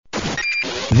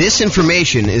This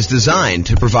information is designed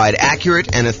to provide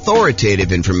accurate and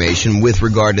authoritative information with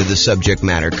regard to the subject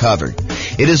matter covered.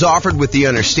 It is offered with the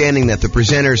understanding that the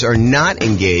presenters are not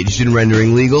engaged in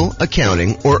rendering legal,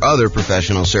 accounting, or other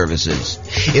professional services.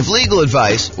 If legal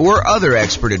advice or other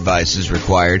expert advice is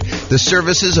required, the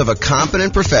services of a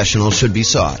competent professional should be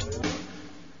sought.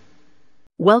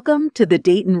 Welcome to the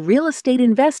Dayton Real Estate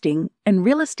Investing and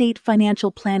Real Estate Financial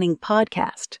Planning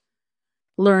Podcast.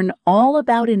 Learn all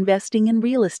about investing in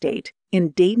real estate in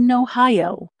Dayton,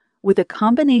 Ohio, with a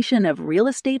combination of real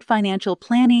estate financial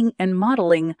planning and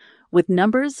modeling with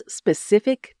numbers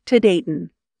specific to Dayton,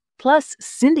 plus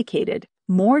syndicated,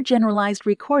 more generalized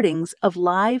recordings of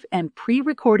live and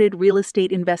pre-recorded real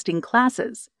estate investing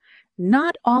classes,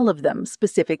 not all of them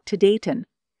specific to Dayton.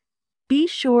 Be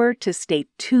sure to stay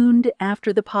tuned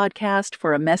after the podcast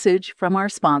for a message from our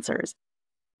sponsors.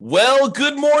 Well,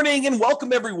 good morning and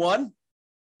welcome, everyone.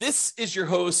 This is your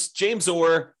host, James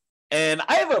Orr, and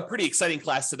I have a pretty exciting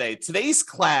class today. Today's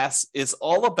class is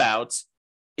all about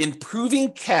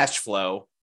improving cash flow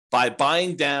by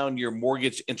buying down your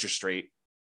mortgage interest rate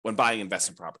when buying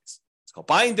investment properties. It's called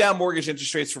Buying Down Mortgage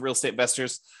Interest Rates for Real Estate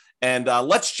Investors. And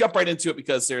let's jump right into it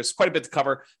because there's quite a bit to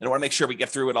cover, and I want to make sure we get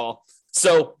through it all.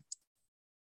 So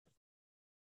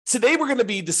today we're going to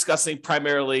be discussing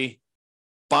primarily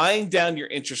buying down your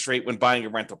interest rate when buying a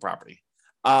rental property.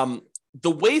 The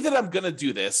way that I'm going to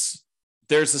do this,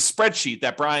 there's a spreadsheet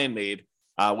that Brian made,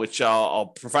 which I'll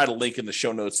provide a link in the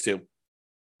show notes to.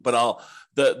 But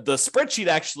the spreadsheet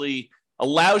actually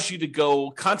allows you to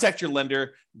go contact your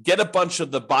lender, get a bunch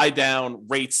of the buy down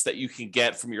rates that you can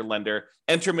get from your lender,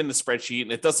 enter them in the spreadsheet,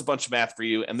 and it does a bunch of math for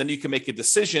you. And then you can make a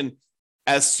decision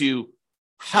as to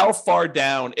how far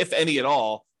down, if any at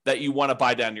all, that you want to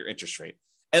buy down your interest rate.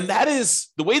 And that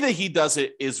is the way that he does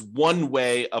it is one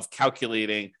way of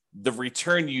calculating the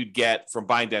return you'd get from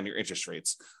buying down your interest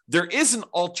rates. There is an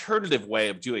alternative way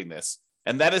of doing this,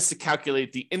 and that is to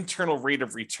calculate the internal rate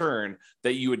of return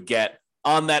that you would get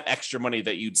on that extra money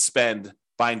that you'd spend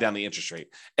buying down the interest rate.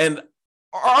 And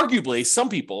arguably, some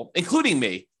people, including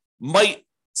me, might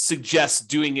suggest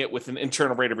doing it with an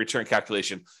internal rate of return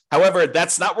calculation. However,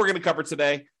 that's not what we're going to cover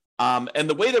today. And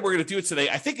the way that we're going to do it today,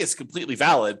 I think is completely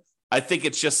valid. I think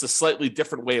it's just a slightly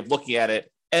different way of looking at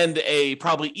it and a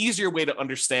probably easier way to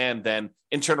understand than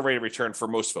internal rate of return for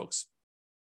most folks.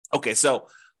 Okay, so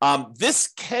this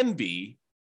can be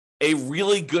a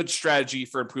really good strategy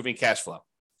for improving cash flow.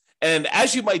 And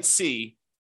as you might see,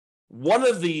 one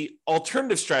of the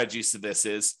alternative strategies to this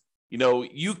is,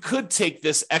 you could take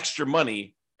this extra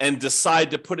money and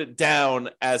decide to put it down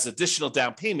as additional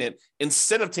down payment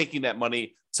instead of taking that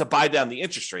money to buy down the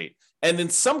interest rate. And in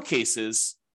some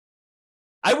cases,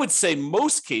 I would say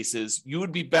most cases, you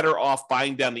would be better off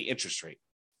buying down the interest rate.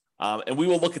 And we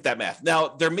will look at that math. Now,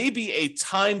 there may be a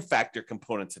time factor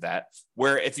component to that,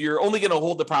 where if you're only going to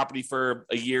hold the property for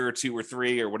a year or two or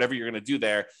three or whatever you're going to do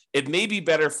there, it may be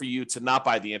better for you to not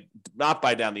buy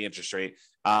down the interest rate.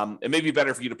 It may be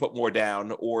better for you to put more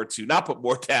down or to not put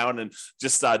more down and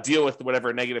just deal with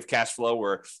whatever negative cash flow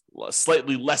or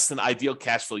slightly less than ideal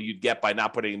cash flow you'd get by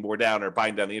not putting more down or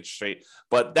buying down the interest rate.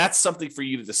 But that's something for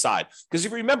you to decide. Because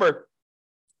if you remember,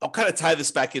 I'll kind of tie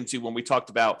this back into when we talked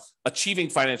about achieving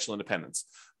financial independence.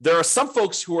 There are some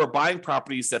folks who are buying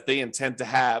properties that they intend to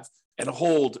have and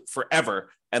hold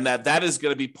forever, and that is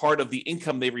going to be part of the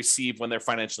income they receive when they're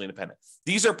financially independent.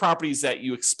 These are properties that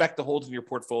you expect to hold in your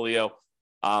portfolio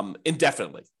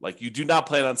indefinitely. Like you do not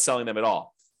plan on selling them at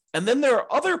all. And then there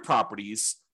are other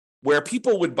properties where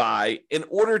people would buy in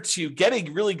order to get a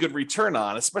really good return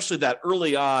on, especially that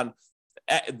early on,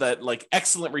 that like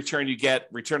excellent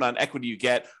return on equity you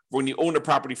get when you own a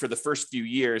property for the first few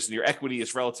years and your equity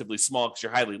is relatively small because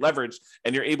you're highly leveraged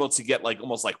and you're able to get like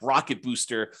almost like rocket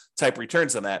booster type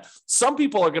returns on that. Some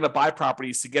people are going to buy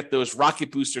properties to get those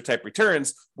rocket booster type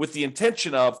returns with the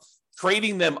intention of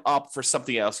trading them up for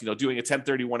something else, doing a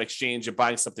 1031 exchange and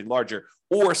buying something larger,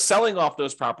 or selling off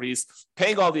those properties,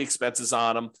 paying all the expenses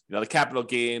on them, the capital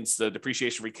gains, the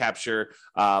depreciation recapture,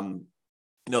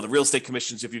 the real estate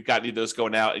commissions, if you've got any of those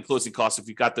going out, and closing costs, if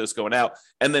you've got those going out,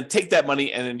 and then take that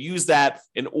money and then use that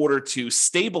in order to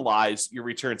stabilize your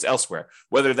returns elsewhere,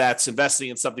 whether that's investing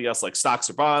in something else like stocks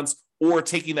or bonds, or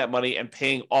taking that money and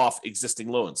paying off existing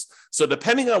loans. So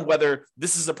depending on whether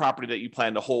this is a property that you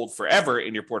plan to hold forever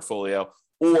in your portfolio,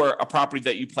 or a property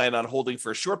that you plan on holding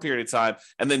for a short period of time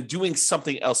and then doing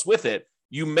something else with it,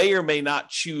 you may or may not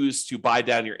choose to buy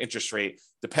down your interest rate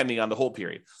depending on the hold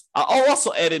period. I'll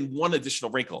also add in one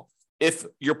additional wrinkle. If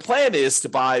your plan is to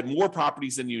buy more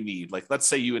properties than you need, like let's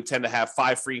say you intend to have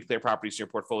 5 free and clear properties in your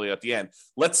portfolio at the end.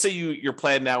 Let's say your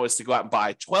plan now is to go out and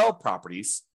buy 12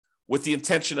 properties. with the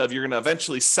intention of you're going to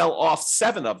eventually sell off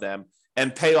 7 of them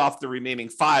and pay off the remaining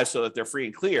 5 so that they're free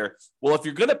and clear. Well, if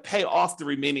you're going to pay off the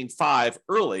remaining 5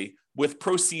 early with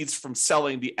proceeds from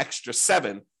selling the extra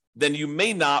 7, then you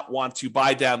may not want to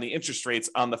buy down the interest rates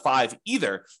on the 5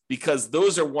 either, because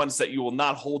those are ones that you will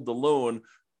not hold the loan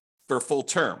for full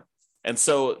term. And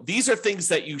so these are things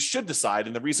that you should decide.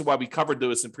 And the reason why we covered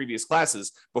those in previous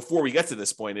classes before we get to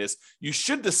this point is you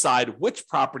should decide which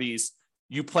properties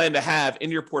you plan to have in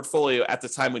your portfolio at the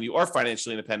time when you are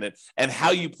financially independent and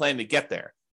how you plan to get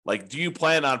there. Like, do you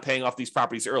plan on paying off these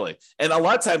properties early? And a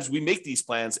lot of times we make these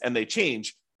plans and they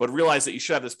change, but realize that you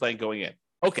should have this plan going in.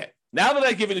 Okay, now that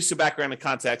I've given you some background and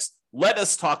context, let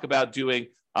us talk about doing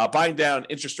buying down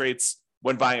interest rates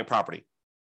when buying a property.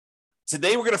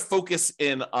 Today, we're going to focus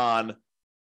in on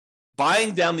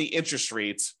buying down the interest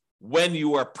rates when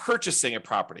you are purchasing a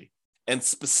property. And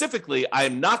specifically, I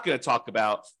am not going to talk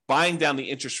about buying down the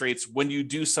interest rates when you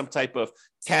do some type of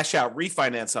cash out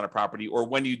refinance on a property, or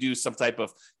when you do some type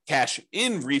of cash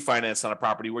in refinance on a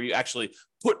property where you actually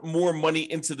put more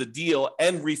money into the deal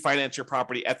and refinance your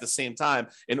property at the same time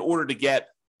in order to get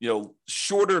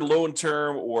shorter loan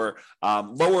term or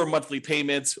lower monthly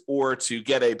payments, or to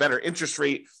get a better interest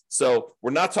rate. So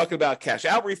we're not talking about cash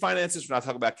out refinances. We're not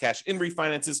talking about cash in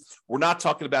refinances. We're not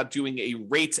talking about doing a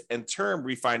rate and term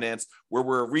refinance where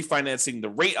we're refinancing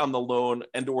the rate on the loan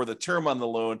and or the term on the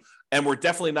loan. And we're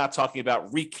definitely not talking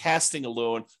about recasting a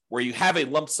loan where you have a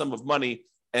lump sum of money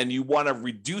and you want to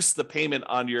reduce the payment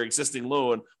on your existing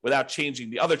loan without changing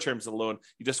the other terms of the loan.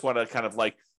 You just want to kind of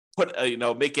like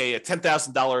make a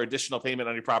 $10,000 additional payment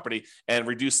on your property and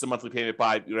reduce the monthly payment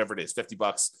by whatever it is, $50,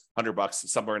 $100,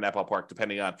 somewhere in that ballpark,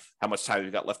 depending on how much time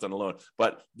you've got left on the loan.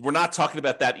 But we're not talking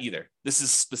about that either. This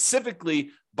is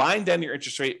specifically buying down your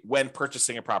interest rate when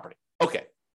purchasing a property. Okay.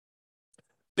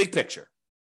 Big picture.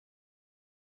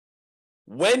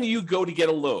 When you go to get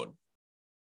a loan,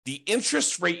 the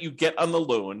interest rate you get on the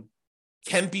loan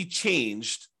can be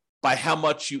changed by how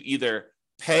much you either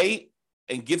pay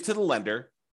and give to the lender,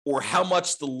 or how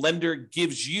much the lender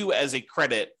gives you as a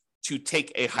credit to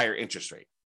take a higher interest rate.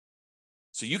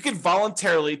 So you can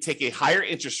voluntarily take a higher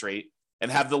interest rate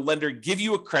and have the lender give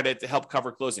you a credit to help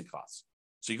cover closing costs.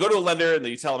 So you go to a lender and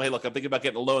then you tell them, hey, look, I'm thinking about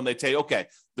getting a loan. They tell you, okay,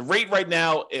 the rate right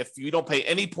now, if you don't pay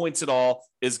any points at all,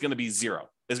 is going to be 0.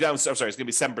 It's going to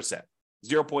be 7%.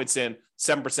 0 points in,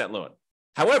 7% loan.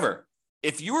 However,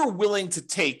 if you are willing to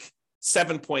take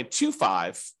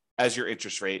 7.25 as your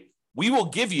interest rate, we will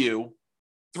give you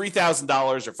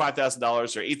 $3,000 or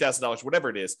 $5,000 or $8,000, whatever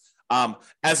it is,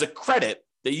 as a credit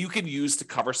that you can use to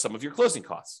cover some of your closing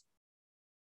costs.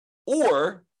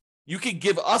 Or you can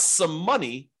give us some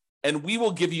money and we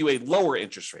will give you a lower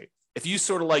interest rate. If you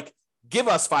sort of like give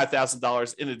us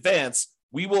 $5,000 in advance,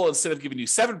 we will, instead of giving you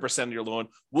 7% of your loan,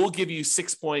 we'll give you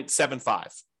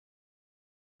 6.75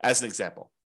 as an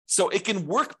example. So it can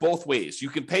work both ways. You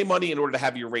can pay money in order to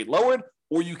have your rate lowered,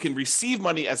 or you can receive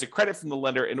money as a credit from the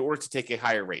lender in order to take a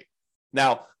higher rate.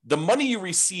 Now, the money you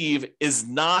receive is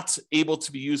not able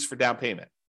to be used for down payment.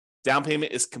 Down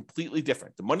payment is completely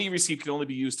different. The money you receive can only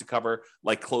be used to cover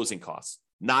like closing costs,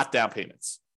 not down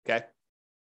payments.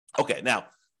 Okay, now,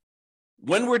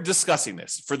 when we're discussing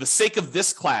this, for the sake of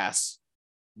this class,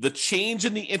 the change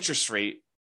in the interest rate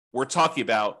we're talking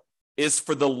about is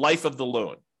for the life of the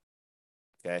loan.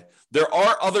 Okay. There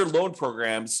are other loan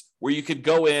programs where you could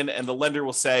go in and the lender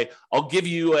will say, I'll give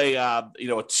you a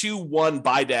 2-1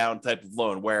 buy down type of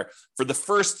loan where for the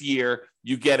first year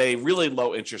you get a really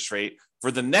low interest rate.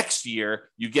 For the next year,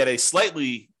 you get a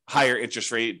slightly higher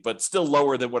interest rate, but still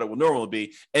lower than what it would normally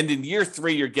be. And in year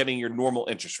 3, you're getting your normal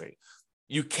interest rate.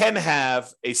 You can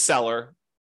have a seller,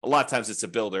 a lot of times it's a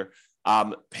builder,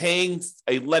 paying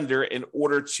a lender in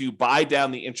order to buy down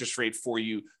the interest rate for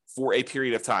you for a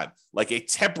period of time, like a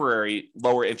temporary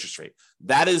lower interest rate.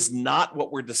 That is not what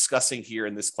we're discussing here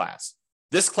in this class.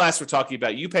 This class, we're talking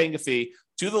about you paying a fee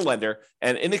to the lender,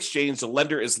 and in exchange, the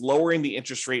lender is lowering the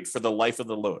interest rate for the life of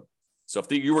the loan. So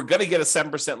if you were going to get a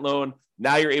 7% loan,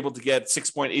 now you're able to get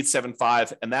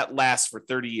 6.875, and that lasts for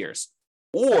 30 years.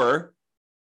 Or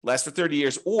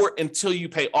until you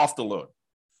pay off the loan.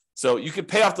 So you can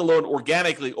pay off the loan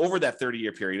organically over that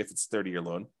 30-year period if it's a 30-year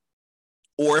loan.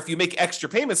 Or if you make extra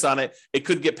payments on it, it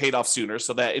could get paid off sooner.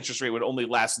 So that interest rate would only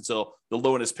last until the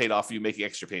loan is paid off for you making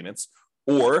extra payments.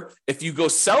 Or if you go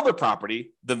sell the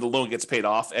property, then the loan gets paid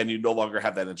off and you no longer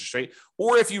have that interest rate.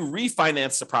 Or if you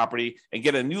refinance the property and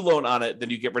get a new loan on it, then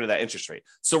you get rid of that interest rate.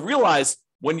 So realize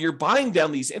when you're buying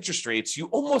down these interest rates, you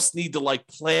almost need to like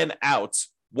plan out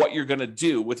what you're going to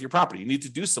do with your property. You need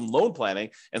to do some loan planning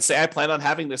and say, I plan on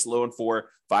having this loan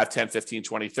for 5, 10, 15,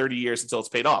 20, 30 years until it's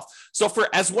paid off. So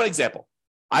as one example,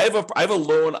 I have a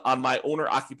loan on my owner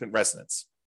occupant residence,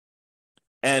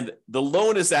 and the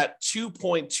loan is at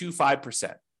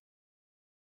 2.25%.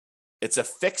 It's a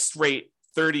fixed rate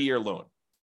 30-year loan.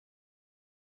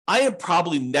 I am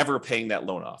probably never paying that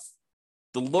loan off.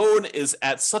 The loan is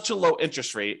at such a low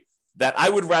interest rate that I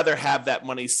would rather have that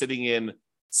money sitting in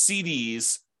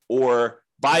CDs or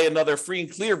buy another free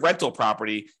and clear rental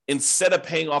property instead of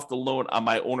paying off the loan on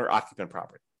my owner occupant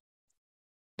property.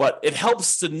 But it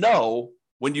helps to know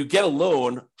when you get a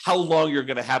loan how long you're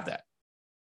going to have that.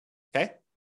 Okay.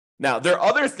 Now, there are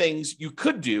other things you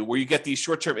could do where you get these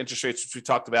short-term interest rates, which we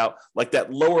talked about, like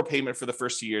that lower payment for the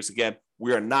first 2 years. Again,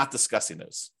 we are not discussing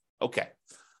those. Okay.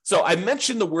 So I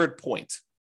mentioned the word point.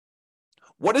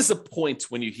 What is a point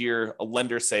when you hear a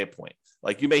lender say a point?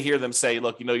 Like you may hear them say,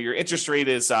 look, your interest rate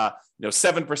is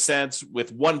 7%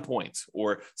 with 1 point,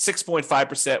 or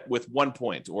 6.5% with 1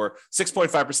 point, or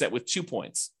 6.5% with 2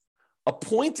 points. A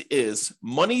point is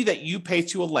money that you pay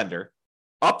to a lender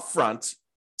upfront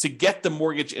to get the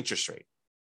mortgage interest rate.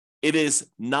 It is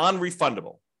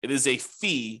non-refundable. It is a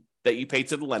fee that you pay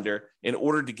to the lender in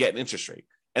order to get an interest rate.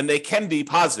 And they can be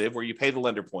positive, where you pay the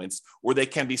lender points, or they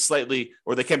can be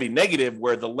negative,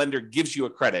 where the lender gives you a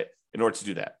credit in order to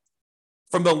do that.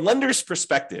 From the lender's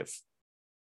perspective,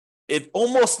 it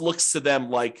almost looks to them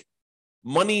like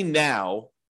money now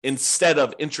instead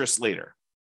of interest later.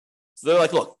 So they're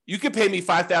like, look, you can pay me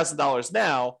 $5,000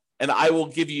 now, and I will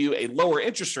give you a lower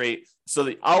interest rate so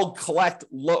that I'll collect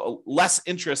less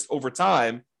interest over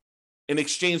time in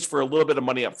exchange for a little bit of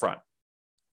money up front.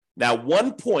 Now,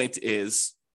 1 point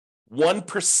is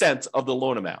 1% of the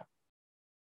loan amount.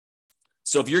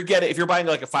 So if you're buying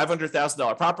like a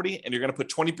 $500,000 property and you're going to put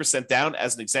 20% down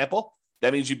as an example,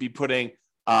 that means you'd be putting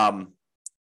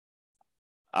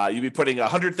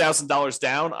 $100,000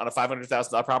 down on a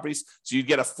 $500,000 property. So you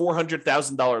get a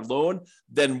 $400,000 loan.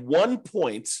 Then 1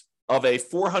 point of a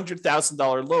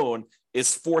 $400,000 loan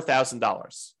is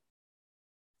 $4,000.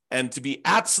 And to be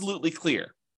absolutely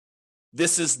clear,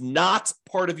 this is not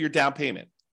part of your down payment.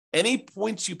 Any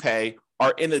points you pay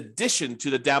are in addition to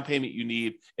the down payment you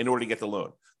need in order to get the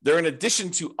loan. They're in addition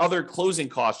to other closing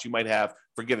costs you might have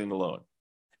for getting the loan.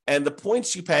 And the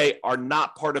points you pay are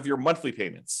not part of your monthly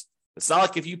payments. It's not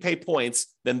like if you pay points,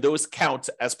 then those count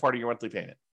as part of your monthly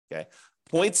payment. Okay.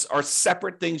 Points are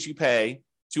separate things you pay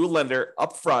to a lender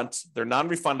upfront. They're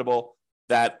non-refundable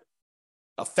that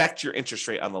affect your interest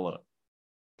rate on the loan.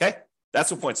 Okay.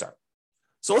 That's what points are.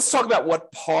 So let's talk about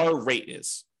what par rate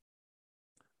is.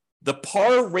 The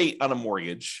par rate on a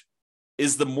mortgage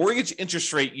is the mortgage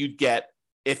interest rate you'd get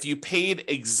if you paid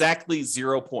exactly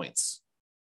 0 points.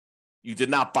 You did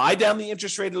not buy down the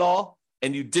interest rate at all,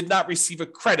 and you did not receive a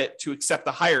credit to accept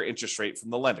the higher interest rate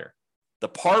from the lender. The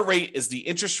par rate is the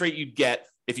interest rate you'd get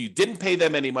if you didn't pay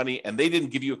them any money and they didn't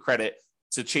give you a credit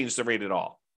to change the rate at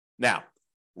all. Now,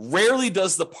 rarely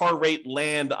does the par rate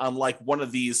land on like one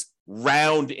of these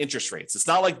round interest rates. It's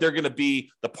not like they're going to be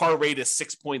the par rate is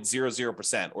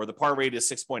 6.00% or the par rate is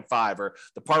 6.5 or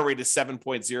the par rate is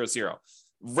 7.00.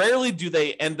 Rarely do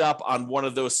they end up on one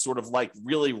of those sort of like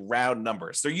really round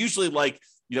numbers. They're usually like,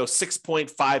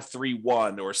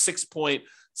 6.531 or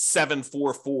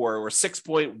 6.744 or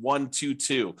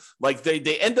 6.122. Like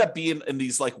they end up being in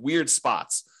these like weird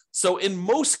spots. So in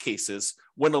most cases,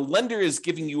 when a lender is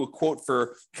giving you a quote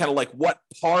for kind of like what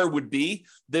par would be,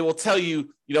 they will tell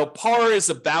you, par is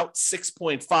about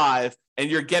 6.5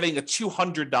 and you're getting a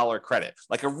 $200 credit,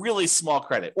 like a really small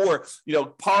credit. Or,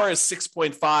 par is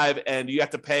 6.5 and you have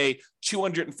to pay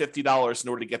 $250 in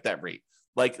order to get that rate.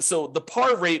 Like, so the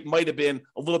par rate might have been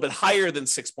a little bit higher than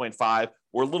 6.5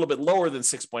 or a little bit lower than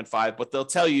 6.5, but they'll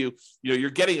tell you, you're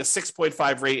getting a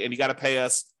 6.5 rate and you got to pay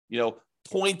us,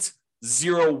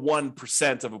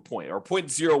 0.01% of a point or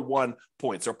 0.01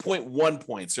 points or 0.1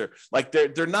 points, or like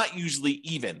they're not usually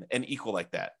even and equal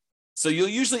like that. So you'll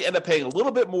usually end up paying a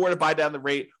little bit more to buy down the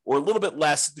rate or a little bit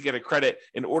less to get a credit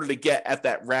in order to get at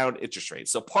that round interest rate.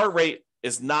 So par rate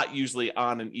is not usually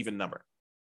on an even number.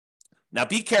 Now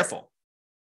be careful.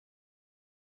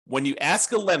 When you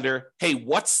ask a lender, hey,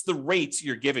 what's the rate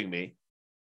you're giving me?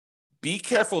 Be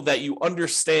careful that you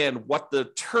understand what the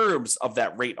terms of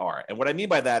that rate are. And what I mean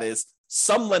by that is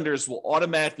some lenders will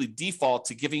automatically default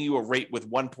to giving you a rate with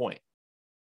 1 point.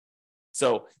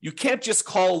 So you can't just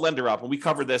call a lender up, and we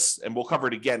cover this, and we'll cover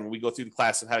it again when we go through the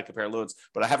class on how to compare loans,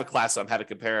 but I have a class on how to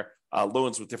compare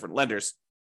loans with different lenders.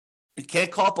 You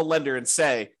can't call up a lender and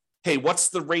say, hey, what's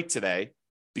the rate today?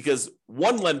 Because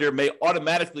one lender may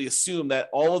automatically assume that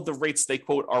all of the rates they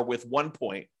quote are with 1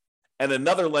 point, and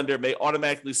another lender may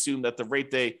automatically assume that the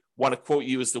rate they want to quote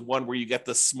you is the one where you get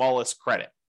the smallest credit.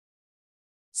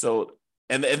 So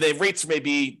And the rates may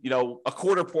be, a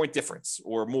quarter point difference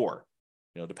or more,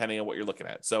 depending on what you're looking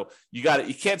at. So you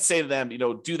can't say to them,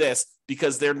 do this,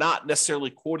 because they're not necessarily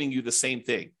quoting you the same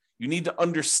thing. You need to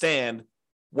understand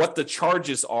what the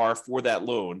charges are for that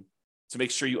loan to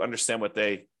make sure you understand what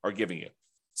they are giving you.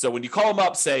 So when you call them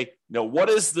up, say, what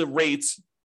is the rate?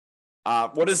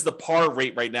 What is the par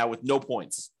rate right now with no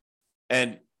points?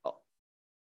 And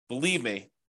believe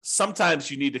me, sometimes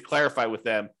you need to clarify with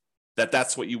them that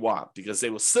that's what you want, because they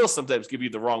will still sometimes give you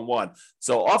the wrong one.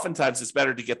 So oftentimes it's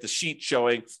better to get the sheet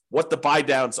showing what the buy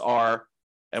downs are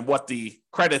and what the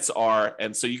credits are.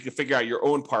 And so you can figure out your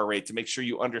own par rate to make sure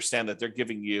you understand that they're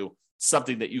giving you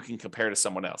something that you can compare to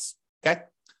someone else. Okay.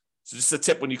 So just a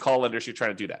tip when you call lenders, you're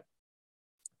trying to do that.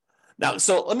 Now,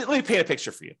 so let me paint a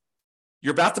picture for you.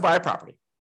 You're about to buy a property.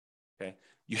 Okay.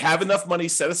 You have enough money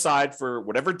set aside for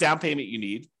whatever down payment you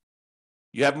need.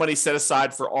 You have money set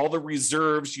aside for all the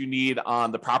reserves you need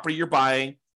on the property you're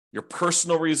buying, your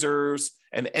personal reserves,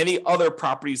 and any other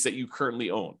properties that you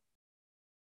currently own.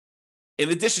 In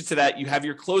addition to that, you have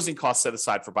your closing costs set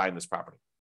aside for buying this property.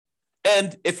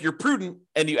 And if you're prudent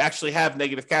and you actually have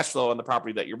negative cash flow on the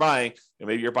property that you're buying, and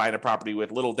maybe you're buying a property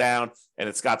with little down and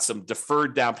it's got some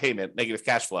deferred down payment, negative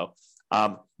cash flow,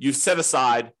 you've set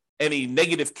aside any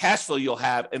negative cash flow you'll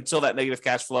have until that negative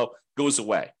cash flow goes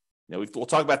away. We'll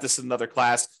talk about this in another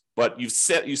class, but you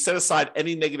set aside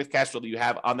any negative cash flow that you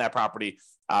have on that property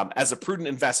as a prudent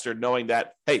investor, knowing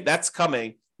that, hey, that's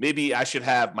coming. Maybe I should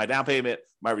have my down payment,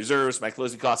 my reserves, my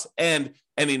closing costs, and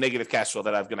any negative cash flow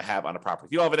that I'm going to have on a property.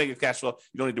 If you don't have a negative cash flow,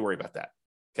 you don't need to worry about that.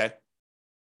 Okay.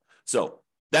 So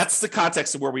that's the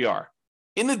context of where we are.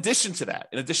 In addition to that,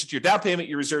 in addition to your down payment,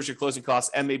 your reserves, your closing costs,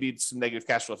 and maybe some negative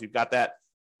cash flow, if you've got that,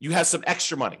 you have some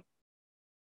extra money.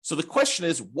 So the question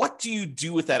is, what do you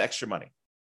do with that extra money?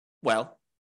 Well,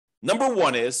 number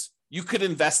one is you could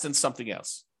invest in something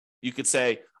else. You could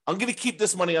say, I'm going to keep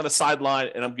this money on the sideline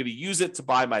and I'm going to use it to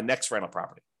buy my next rental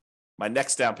property, my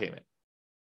next down payment,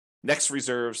 next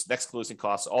reserves, next closing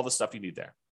costs, all the stuff you need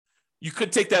there. You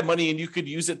could take that money and you could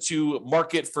use it to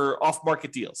market for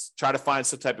off-market deals. Try to find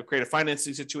some type of creative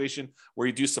financing situation where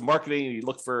you do some marketing and you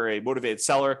look for a motivated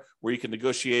seller where you can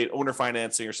negotiate owner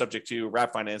financing or subject to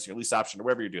wrap financing or lease option or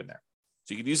whatever you're doing there.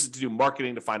 So you can use it to do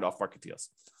marketing to find off-market deals.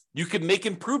 You can make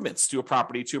improvements to a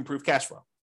property to improve cash flow,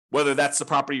 whether that's the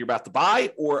property you're about to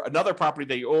buy or another property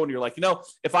that you own. You're like,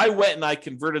 if I went and I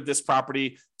converted this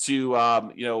property to,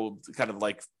 kind of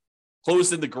like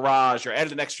closed in the garage or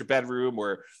added an extra bedroom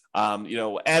or,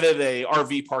 added a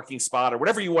RV parking spot or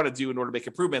whatever you want to do in order to make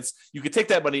improvements, you could take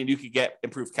that money and you could get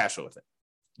improved cash flow with it.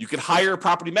 You could hire a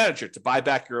property manager to buy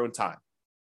back your own time.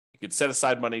 You could set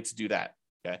aside money to do that.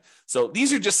 Okay. So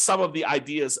these are just some of the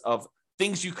ideas of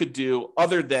things you could do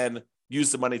other than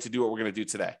use the money to do what we're going to do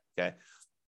today. Okay.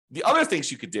 The other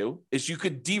things you could do is you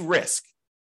could de-risk.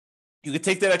 You could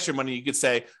take that extra money. You could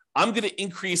say, I'm going to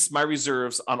increase my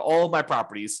reserves on all of my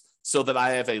properties so that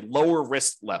I have a lower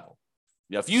risk level.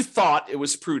 If you thought it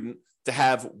was prudent to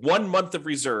have 1 month of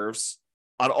reserves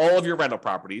on all of your rental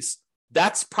properties,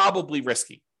 that's probably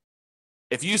risky.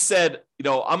 If you said,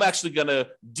 I'm actually going to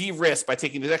de-risk by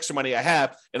taking this extra money I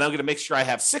have, and I'm going to make sure I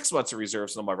have 6 months of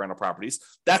reserves on my rental properties,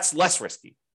 that's less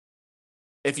risky.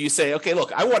 If you say, okay,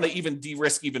 look, I want to even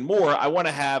de-risk even more. I want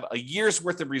to have a year's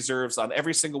worth of reserves on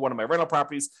every single one of my rental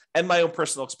properties and my own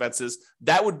personal expenses.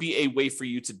 That would be a way for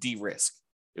you to de-risk.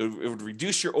 It would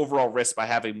reduce your overall risk by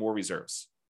having more reserves.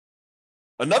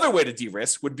 Another way to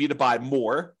de-risk would be to buy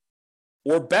more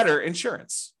or better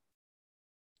insurance.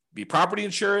 Be property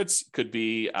insurance, could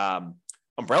be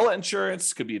umbrella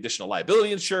insurance, could be additional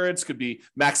liability insurance, could be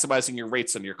maximizing your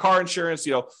rates on your car insurance,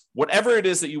 whatever it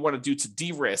is that you want to do to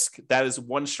de-risk, that is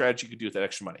one strategy you could do with that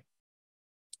extra money.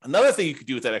 Another thing you could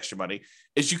do with that extra money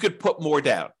is you could put more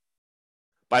down.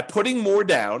 By putting more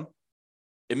down,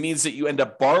 it means that you end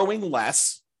up borrowing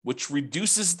less, which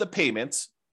reduces the payment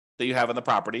that you have on the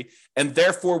property and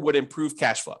therefore would improve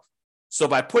cash flow. So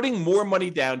by putting more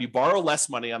money down, you borrow less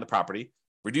money on the property,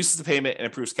 reduces the payment and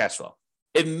improves cash flow.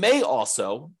 It may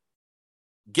also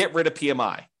get rid of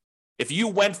PMI. If you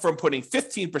went from putting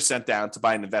 15% down to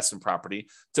buy an investment property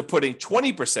to putting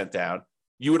 20% down,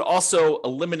 you would also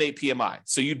eliminate PMI.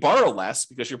 So you'd borrow less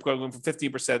because you're going from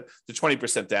 15% to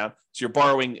 20% down. So you're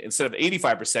borrowing, instead of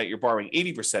 85%, you're borrowing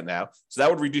 80% now. So that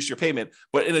would reduce your payment.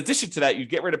 But in addition to that, you'd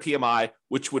get rid of PMI,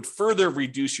 which would further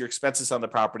reduce your expenses on the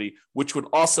property, which would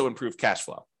also improve cash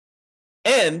flow.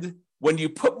 And when you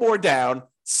put more down,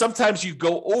 sometimes you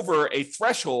go over a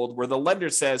threshold where the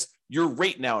lender says your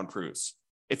rate now improves.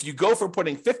 If you go from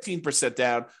putting 15%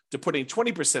 down to putting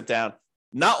 20% down,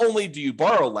 not only do you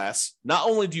borrow less, not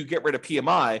only do you get rid of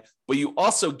PMI, but you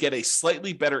also get a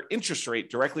slightly better interest rate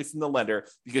directly from the lender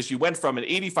because you went from an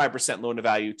 85% loan to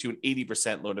value to an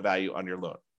 80% loan to value on your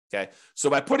loan. Okay. So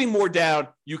by putting more down,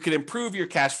 you can improve your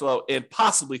cash flow in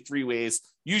possibly 3 ways,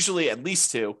 usually at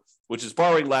least 2, which is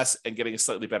borrowing less and getting a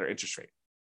slightly better interest rate.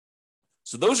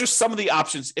 So those are some of the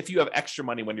options if you have extra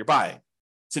money when you're buying.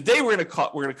 Today, we're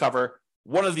going to cover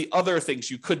one of the other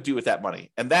things you could do with that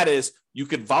money, and that is you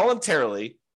could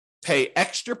voluntarily pay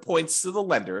extra points to the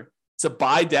lender to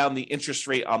buy down the interest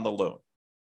rate on the loan.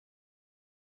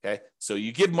 Okay, so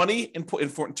you give money in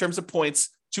terms of points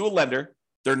to a lender.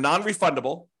 They're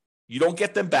non-refundable. You don't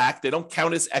get them back. They don't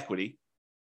count as equity,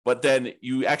 but then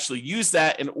you actually use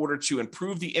that in order to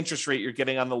improve the interest rate you're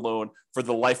getting on the loan for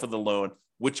the life of the loan,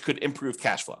 which could improve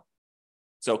cash flow.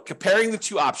 So comparing the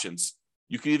two options,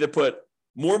 you can either put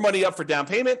more money up for down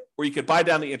payment or you could buy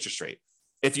down the interest rate.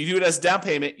 If you do it as down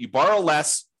payment, you borrow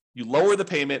less, you lower the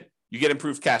payment, you get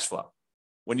improved cash flow.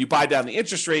 When you buy down the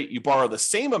interest rate, you borrow the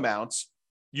same amounts,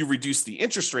 you reduce the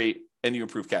interest rate, and you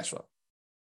improve cash flow.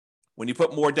 When you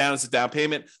put more down as a down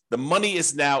payment, the money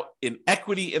is now in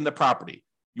equity in the property.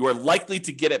 You are likely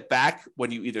to get it back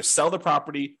when you either sell the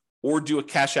property or do a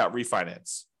cash out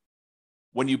refinance.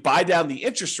 When you buy down the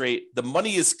interest rate, the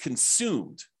money is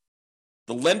consumed.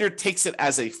 The lender takes it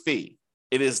as a fee.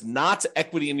 It is not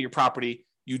equity in your property.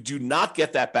 You do not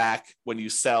get that back when you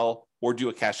sell or do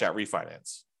a cash out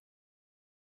refinance.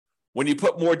 When you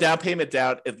put more down payment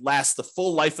down, it lasts the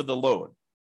full life of the loan,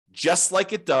 just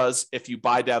like it does if you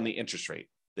buy down the interest rate.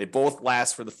 They both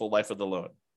last for the full life of the loan.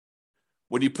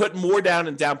 When you put more down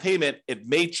in down payment, it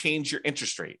may change your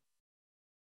interest rate.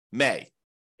 May.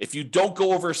 If you don't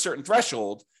go over a certain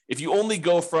threshold, if you only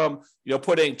go from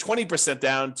putting 20%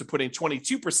 down to putting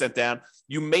 22% down,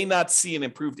 you may not see an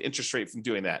improved interest rate from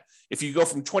doing that. If you go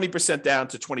from 20% down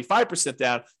to 25%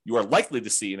 down, you are likely to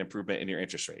see an improvement in your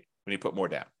interest rate when you put more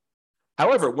down.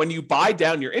 However, when you buy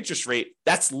down your interest rate,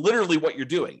 that's literally what you're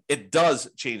doing. It does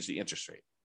change the interest rate.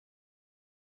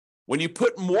 When you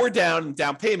put more down in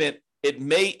down payment, it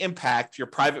may impact your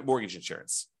private mortgage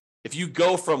insurance. If you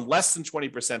go from less than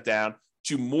 20% down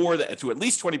to at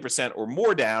least 20% or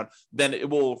more down, then it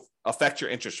will affect your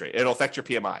interest rate. It'll affect your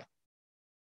PMI.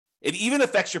 It even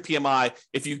affects your PMI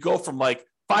if you go from like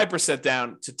 5%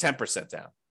 down to 10% down.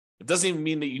 It doesn't even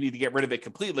mean that you need to get rid of it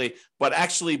completely, but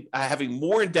actually having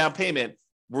more in down payment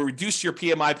will reduce your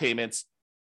PMI payments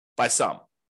by some,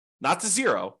 not to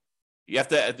zero. You have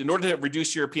to, in order to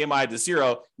reduce your PMI to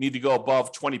zero, you need to go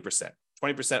above 20%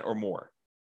 or more.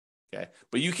 Okay,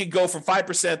 but you can go from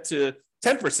 5% to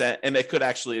 10%, and they could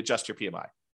actually adjust your PMI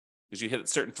because you hit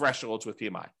certain thresholds with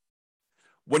PMI.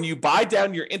 When you buy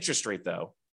down your interest rate,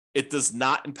 though, it does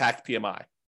not impact PMI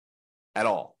at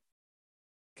all.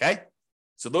 Okay,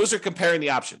 so those are comparing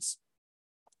the options.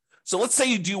 So let's say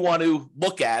you do want to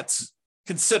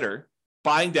consider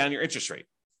buying down your interest rate.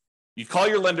 You call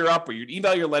your lender up or you'd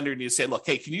email your lender and you say, look,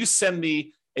 hey, can you send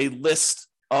me a list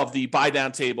of the buy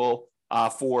down table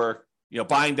for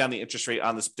buying down the interest rate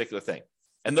on this particular thing?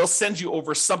 And they'll send you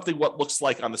over something what looks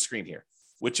like on the screen here,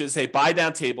 which is a buy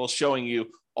down table showing you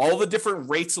all the different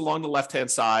rates along the left-hand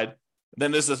side.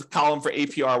 Then there's a column for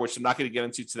APR, which I'm not going to get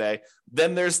into today.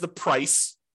 Then there's the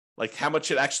price, like how much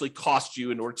it actually cost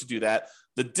you in order to do that.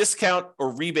 The discount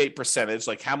or rebate percentage,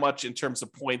 like how much in terms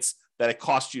of points that it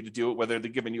cost you to do it, whether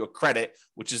they're giving you a credit,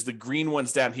 which is the green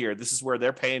ones down here. This is where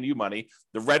they're paying you money.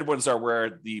 The red ones are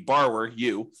where the borrower,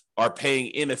 you, are paying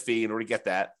in a fee in order to get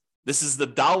that. This is the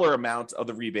dollar amount of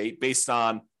the rebate based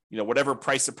on whatever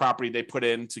price of property they put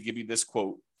in to give you this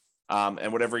quote,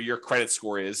 and whatever your credit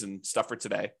score is and stuff for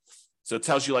today. So it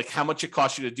tells you like how much it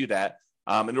costs you to do that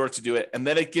in order to do it. And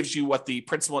then it gives you what the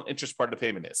principal and interest part of the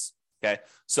payment is. Okay.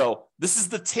 So this is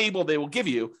the table they will give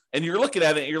you. And you're looking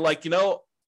at it and you're like,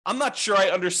 I'm not sure I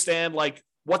understand like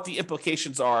what the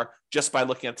implications are just by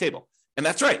looking at the table. And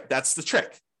that's right. That's the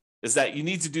trick, is that you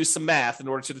need to do some math in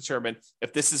order to determine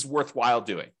if this is worthwhile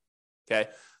doing. Okay.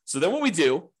 So then what we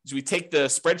do is we take the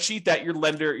spreadsheet that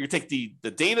you take the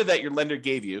data that your lender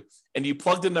gave you, and you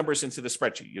plug the numbers into the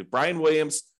spreadsheet. You have Brian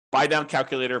Williams buy down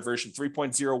calculator version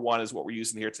 3.01 is what we're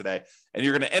using here today. And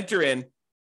you're going to enter in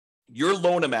your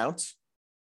loan amount,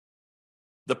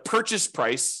 the purchase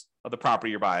price of the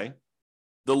property you're buying,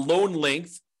 the loan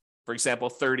length, for example,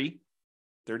 30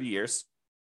 years,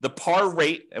 the par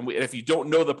rate. And if you don't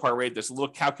know the par rate, there's a little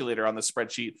calculator on the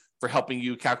spreadsheet for helping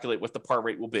you calculate what the par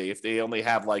rate will be. If they only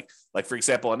have like for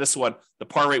example, on this one, the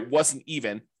par rate wasn't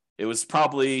even. It was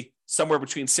probably somewhere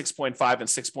between 6.5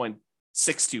 and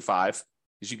 6.625.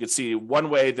 As you can see, one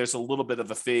way there's a little bit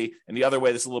of a fee, and the other way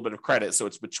there's a little bit of credit. So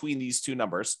it's between these two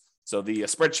numbers. So the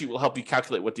spreadsheet will help you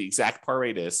calculate what the exact par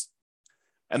rate is.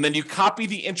 And then you copy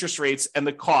the interest rates and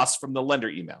the costs from the lender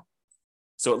email.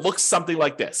 So it looks something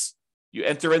like this. You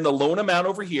enter in the loan amount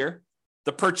over here,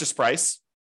 the purchase price,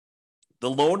 the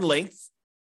loan length,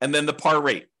 and then the par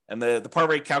rate. And the par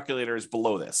rate calculator is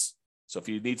below this. So if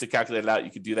you need to calculate it out,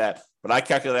 you can do that. But I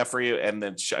calculate that for you, and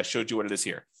then I showed you what it is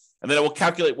here. And then it will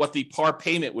calculate what the par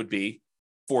payment would be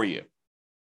for you.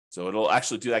 So it'll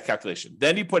actually do that calculation.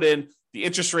 Then you put in the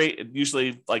interest rate. It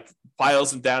usually like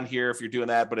files them down here if you're doing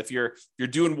that. But if you're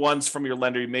doing ones from your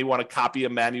lender, you may want to copy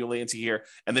them manually into here.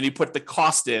 And then you put the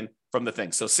cost in from the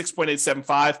thing. So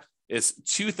 6.875 is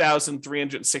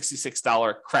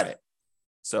 $2,366 credit.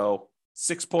 So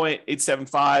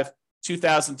 6.875,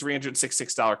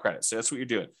 $2,366 credit. So that's what you're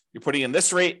doing. You're putting in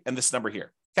this rate and this number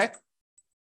here. Okay.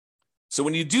 So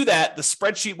when you do that, the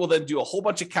spreadsheet will then do a whole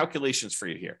bunch of calculations for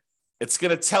you here. It's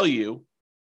going to tell you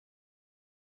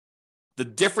the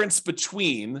difference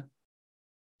between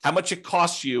how much it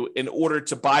costs you in order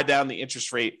to buy down the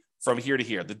interest rate from here to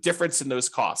here, the difference in those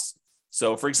costs.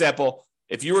 So for example,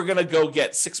 if you were going to go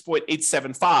get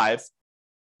 6.875,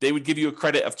 they would give you a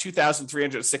credit of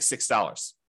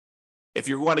 $2,366. If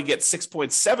you want to get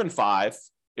 6.75,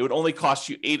 it would only cost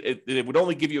you it would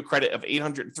only give you a credit of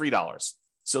 $803.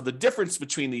 So the difference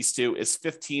between these two is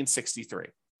 $1,563.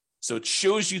 So it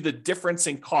shows you the difference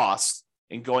in cost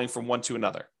in going from one to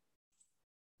another.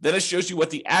 Then it shows you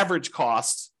what the average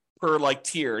cost per like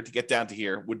tier to get down to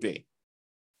here would be.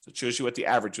 So it shows you what the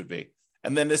average would be.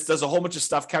 And then this does a whole bunch of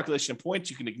stuff, calculation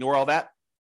points. You can ignore all that.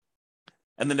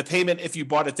 And then the payment, if you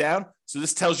bought it down. So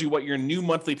this tells you what your new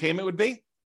monthly payment would be.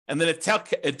 And then it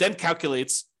then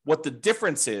calculates what the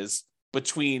difference is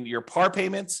between your par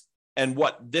payments and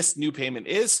what this new payment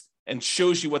is, and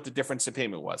shows you what the difference in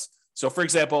payment was. So for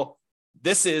example,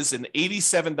 this is an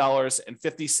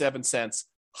 $87.57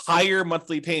 higher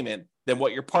monthly payment than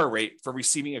what your par rate for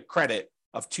receiving a credit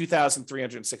of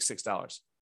 $2,366.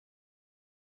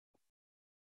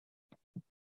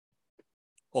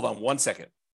 Hold on one second.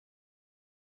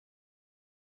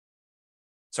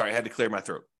 Sorry, I had to clear my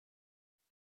throat.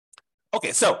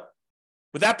 Okay, so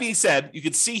with that being said, you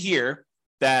can see here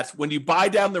that when you buy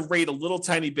down the rate a little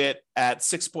tiny bit at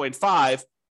 6.5,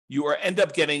 you end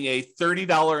up getting a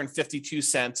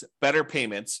 $30.52 better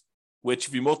payment, which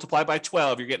if you multiply by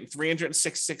 12, you're getting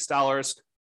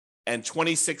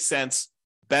 $366.26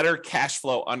 better cash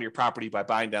flow on your property by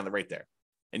buying down the rate there.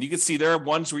 And you can see there are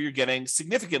ones where you're getting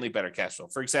significantly better cash flow.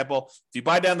 For example, if you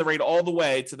buy down the rate all the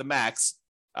way to the max,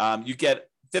 you get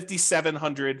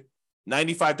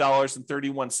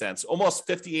 $5,795.31, almost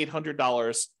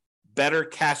 $5,800 better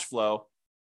cash flow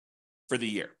for the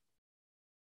year.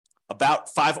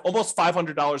 Almost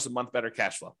 $500 a month better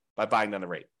cash flow by buying down the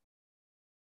rate.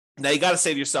 Now you got to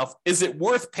say to yourself, is it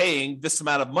worth paying this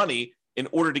amount of money in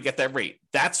order to get that rate?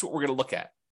 That's what we're going to look at.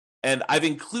 And I've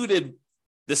included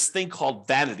this thing called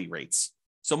vanity rates.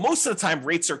 So most of the time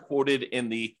rates are quoted in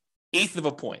the eighth of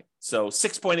a point. So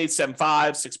 6.875,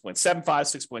 6.75,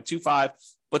 6.25.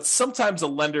 But sometimes a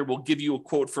lender will give you a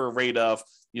quote for a rate of,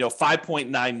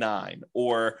 5.99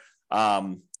 or,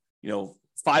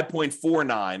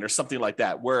 5.49 or something like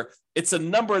that, where it's a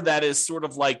number that is sort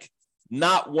of like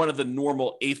not one of the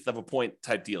normal eighth of a point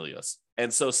type deals.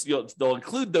 And so they'll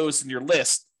include those in your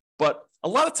list, but a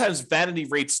lot of times vanity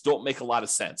rates don't make a lot of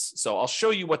sense. So I'll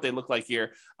show you what they look like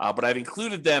here, but I've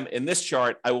included them in this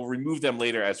chart. I will remove them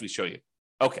later as we show you.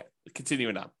 Okay,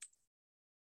 continuing on.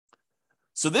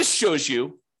 So this shows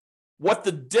you what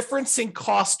the difference in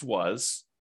cost was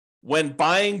when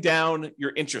buying down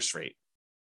your interest rate.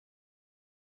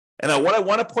 And what I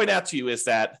want to point out to you is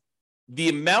that the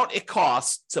amount it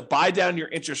costs to buy down your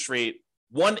interest rate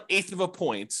 1/8 of a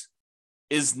point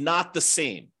is not the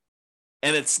same.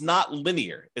 And it's not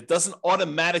linear. It doesn't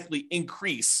automatically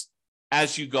increase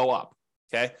as you go up.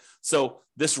 Okay. So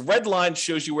this red line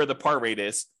shows you where the par rate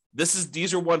is.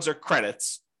 These ones are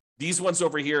credits. These ones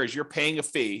over here is you're paying a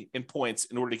fee in points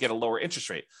in order to get a lower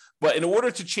interest rate. But in order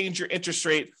to change your interest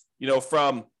rate,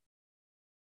 from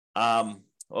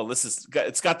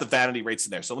it's got the vanity rates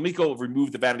in there. So let me go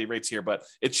remove the vanity rates here, but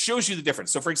it shows you the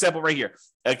difference. So for example, right here,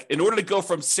 in order to go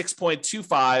from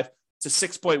 6.25 to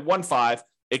 6.15,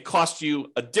 it costs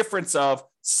you a difference of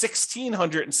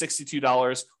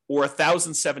 $1,662 or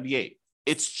 $1,078.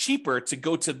 It's cheaper to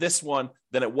go to this one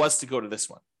than it was to go to this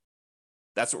one.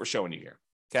 That's what we're showing you here.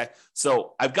 Okay.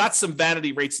 So I've got some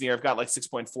vanity rates in here. I've got like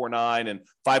 6.49 and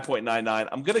 5.99.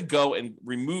 I'm going to go and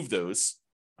remove those.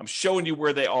 I'm showing you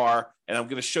where they are, and I'm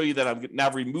going to show you that I'm now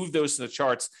remove those in the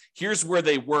charts. Here's where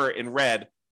they were in red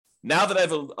Now that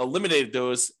I've eliminated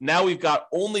those, now we've got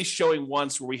only showing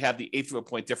ones where we have the eighth of a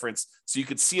point difference. So you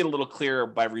could see it a little clearer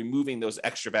by removing those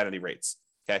extra vanity rates.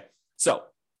 Okay. So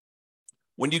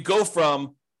when you go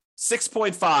from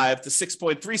 6.5 to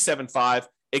 6.375,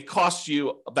 it costs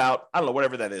you about, I don't know,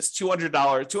 whatever that is, $200,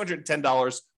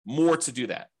 $210 more to do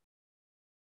that.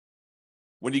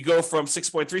 When you go from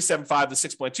 6.375 to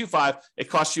 6.25, it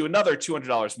costs you another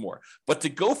 $200 more. But to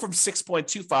go from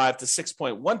 6.25 to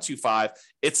 6.125,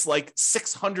 it's like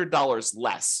 $600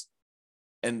 less.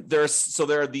 And there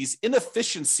are these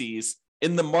inefficiencies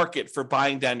in the market for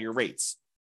buying down your rates.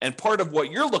 And part of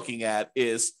what you're looking at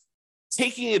is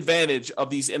taking advantage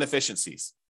of these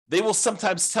inefficiencies. They will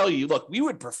sometimes tell you, look, we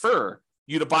would prefer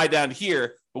you to buy down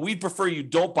here, but we'd prefer you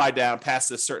don't buy down past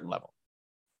this certain level.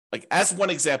 Like as one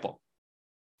example,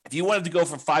 if you wanted to go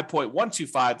from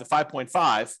 5.125 to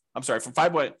 5.5, I'm sorry, from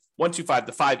 5.125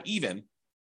 to 5 even,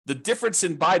 the difference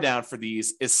in buy down for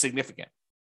these is significant.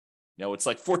 You know, it's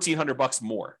like $1,400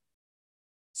 more.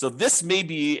 So this may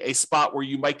be a spot where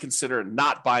you might consider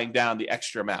not buying down the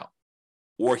extra amount.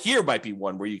 Or here might be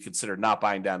one where you consider not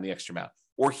buying down the extra amount.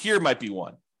 Or here might be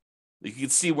one. You can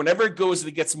see whenever it goes and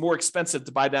it gets more expensive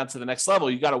to buy down to the next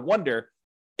level, you got to wonder,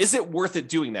 is it worth it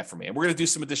doing that for me? And we're going to do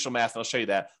some additional math and I'll show you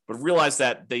that, but realize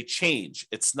that they change.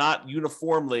 It's not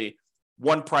uniformly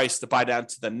one price to buy down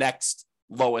to the next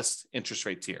lowest interest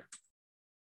rate tier.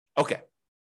 Okay.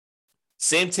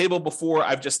 Same table before.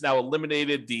 I've just now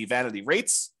eliminated the vanity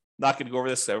rates. Not going to go over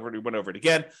this. I already went over it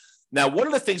again. Now, one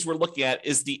of the things we're looking at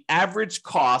is the average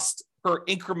cost per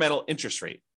incremental interest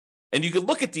rate. And you can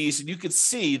look at these and you can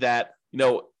see that, you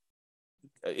know,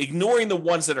 ignoring the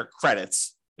ones that are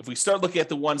credits, if we start looking at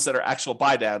the ones that are actual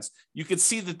buy downs, you can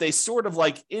see that they sort of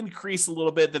like increase a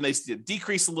little bit, then they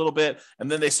decrease a little bit,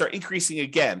 and then they start increasing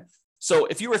again. So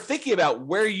if you were thinking about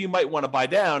where you might want to buy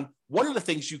down, one of the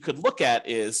things you could look at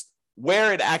is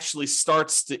where it actually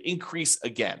starts to increase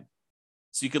again.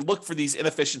 So you can look for these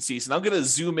inefficiencies, and I'm going to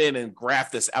zoom in and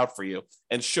graph this out for you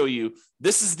and show you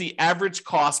this is the average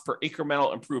cost per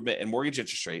incremental improvement in mortgage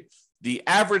interest rate, the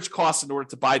average cost in order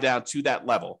to buy down to that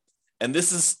level. And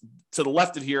this is to the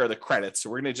left of here are the credits. So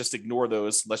we're going to just ignore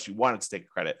those unless you wanted to take a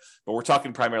credit, but we're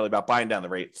talking primarily about buying down the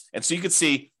rate. And so you can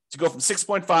see to go from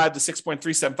 6.5 to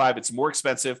 6.375, it's more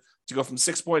expensive. To go from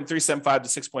 6.375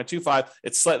 to 6.25,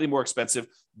 it's slightly more expensive.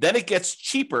 Then it gets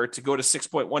cheaper to go to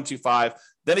 6.125.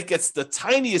 Then it gets the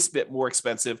tiniest bit more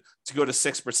expensive to go to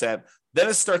 6%. Then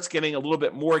it starts getting a little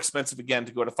bit more expensive again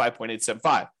to go to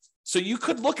 5.875. So you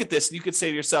could look at this and you could say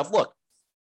to yourself, look,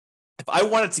 if I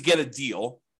wanted to get a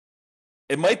deal,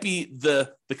 it might be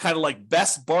the kind of like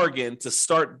best bargain to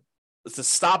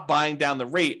stop buying down the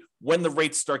rate when the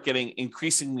rates start getting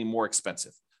increasingly more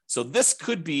expensive. So this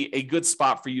could be a good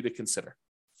spot for you to consider.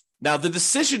 Now, the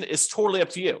decision is totally up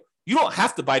to you. You don't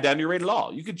have to buy down your rate at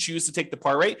all. You could choose to take the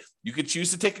par rate. You could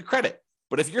choose to take a credit.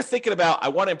 But if you're thinking about, I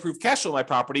want to improve cash flow on my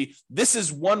property, this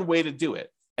is one way to do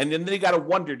it. And then you got to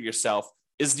wonder to yourself,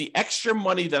 is the extra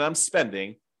money that I'm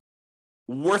spending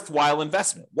worthwhile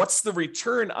investment? What's the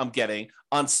return I'm getting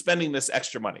on spending this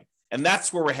extra money? And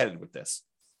that's where we're headed with this.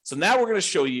 So now we're going to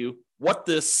show you what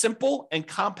the simple and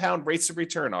compound rates of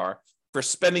return are for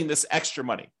spending this extra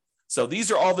money. So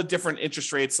these are all the different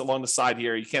interest rates along the side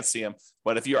here. You can't see them,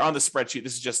 but if you're on the spreadsheet,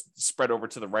 this is just spread over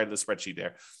to the right of the spreadsheet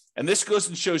there. And this goes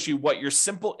and shows you what your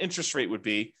simple interest rate would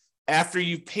be after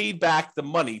you've paid back the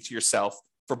money to yourself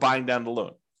for buying down the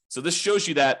loan. So this shows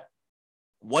you that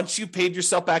once you paid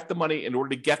yourself back the money in order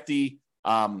to get the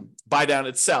buy down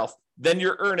itself, then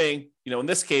you're earning, in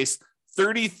this case,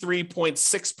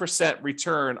 33.6%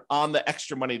 return on the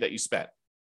extra money that you spent.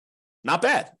 Not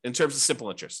bad in terms of simple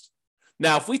interest.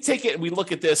 Now, if we take it and we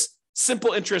look at this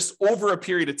simple interest over a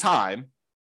period of time,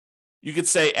 you could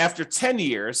say after 10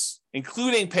 years,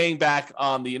 including paying back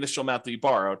on the initial amount that you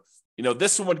borrowed,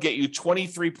 this one would get you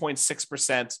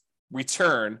 23.6%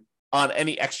 return on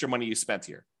any extra money you spent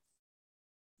here.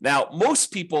 Now,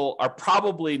 most people are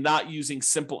probably not using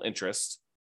simple interest,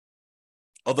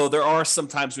 although there are some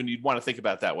times when you'd want to think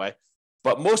about it that way.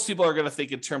 But most people are going to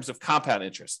think in terms of compound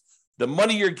interest. The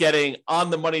money you're getting on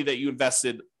the money that you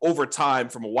invested over time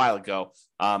from a while ago,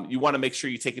 you want to make sure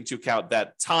you take into account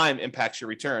that time impacts your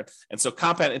return. And so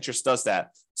compound interest does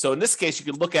that. So in this case, you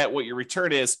can look at what your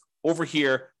return is over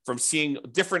here from seeing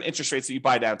different interest rates that you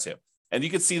buy down to. And you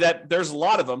can see that there's a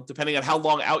lot of them, depending on how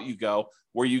long out you go,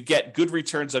 where you get good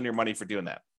returns on your money for doing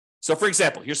that. So for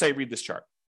example, here's how you read this chart.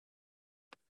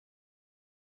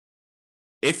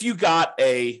 If you bought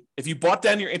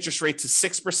down your interest rate to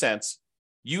 6%,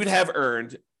 you'd have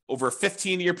earned over a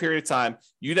 15-year period of time,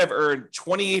 you'd have earned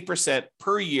 28%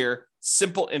 per year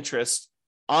simple interest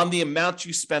on the amount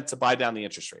you spent to buy down the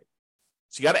interest rate.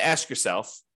 So you got to ask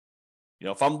yourself,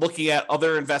 if I'm looking at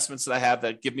other investments that I have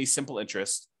that give me simple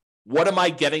interest, what am I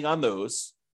getting on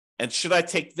those? And should I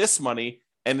take this money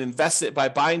and invest it by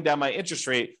buying down my interest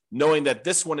rate, knowing that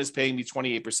this one is paying me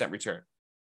 28% return?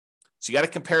 So you got to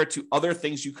compare it to other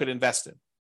things you could invest in.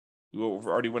 We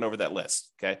already went over that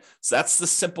list. Okay. So that's the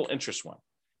simple interest one.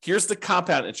 Here's the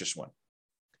compound interest one.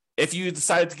 If you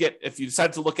decide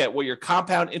to look at what your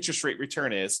compound interest rate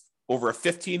return is over a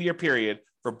 15-year period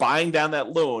for buying down that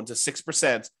loan to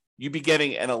 6%, you'd be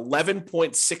getting an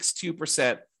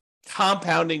 11.62%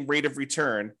 compounding rate of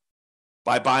return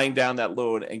by buying down that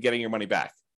loan and getting your money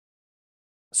back.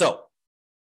 So,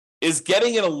 is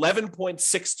getting an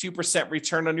 11.62%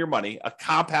 return on your money, a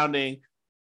compounding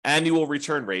annual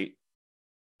return rate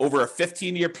over a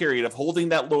 15-year period of holding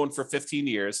that loan for 15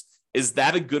 years, is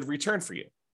that a good return for you?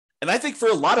 And I think for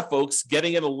a lot of folks,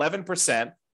 getting an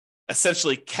 11%,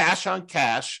 essentially cash on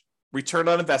cash return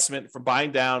on investment from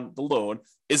buying down the loan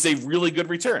is a really good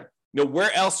return.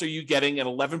 Where else are you getting an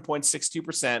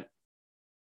 11.62%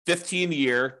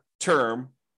 15-year term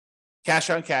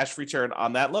cash on cash return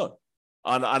on that loan,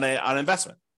 on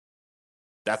investment?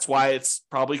 That's why it's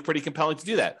probably pretty compelling to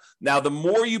do that. Now, the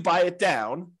more you buy it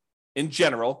down, in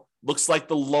general, looks like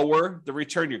the lower the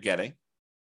return you're getting.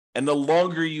 And the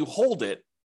longer you hold it,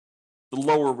 the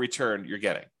lower return you're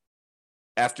getting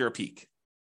after a peak.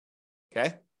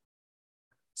 Okay?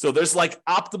 So there's like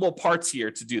optimal parts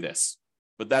here to do this,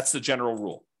 but that's the general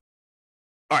rule.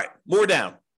 All right, more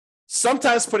down.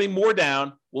 Sometimes putting more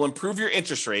down will improve your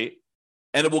interest rate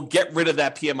and it will get rid of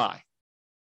that PMI.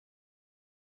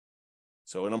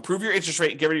 So it'll improve your interest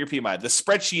rate and get rid of your PMI. The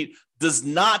spreadsheet does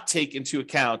not take into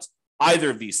account either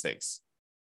of these things.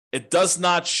 It does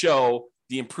not show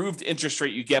the improved interest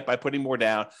rate you get by putting more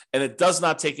down, and it does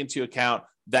not take into account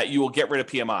that you will get rid of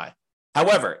PMI.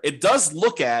 However, it does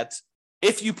look at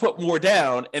if you put more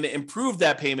down and improve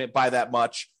that payment by that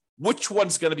much, which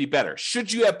one's going to be better?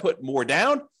 Should you have put more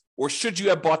down or should you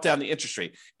have bought down the interest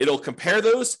rate? It'll compare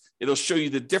those. It'll show you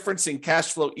the difference in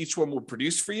cash flow each one will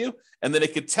produce for you. And then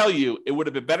it could tell you it would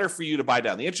have been better for you to buy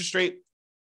down the interest rate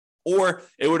or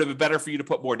it would have been better for you to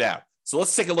put more down. So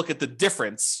let's take a look at the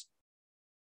difference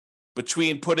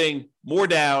between putting more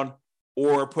down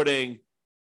or buying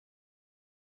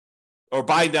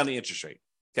down the interest rate.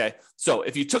 Okay. So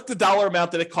if you took the dollar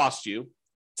amount that it cost you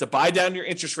to buy down your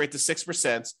interest rate to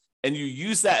 6% and you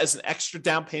use that as an extra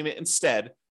down payment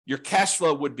instead, your cash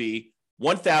flow would be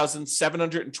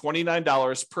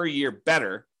 $1,729 per year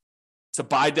better to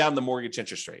buy down the mortgage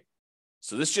interest rate.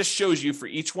 So this just shows you for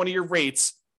each one of your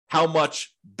rates how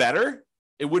much better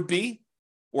it would be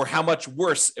or how much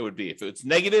worse it would be. If it's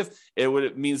negative,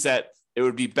 it means that it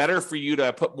would be better for you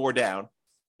to put more down.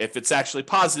 If it's actually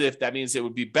positive, that means it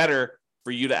would be better for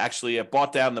you to actually have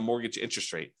bought down the mortgage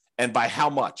interest rate. And by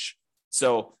how much?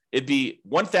 So it'd be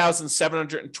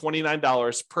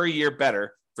 $1,729 per year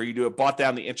better for you to have bought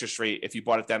down the interest rate if you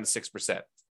bought it down to 6%.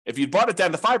 If you bought it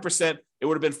down to 5%, it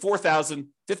would have been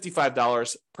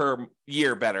 $4,055 per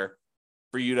year better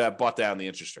for you to have bought down the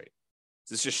interest rate.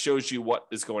 This just shows you what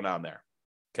is going on there.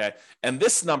 Okay. And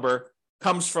this number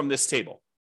comes from this table.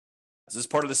 This is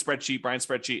part of the spreadsheet, Brian's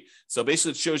spreadsheet. So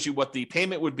basically it shows you what the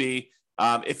payment would be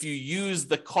if you use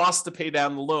the cost to pay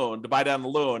down the loan, to buy down the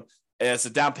loan as a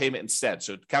down payment instead.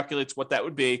 So it calculates what that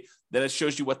would be. Then it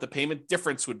shows you what the payment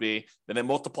difference would be. Then it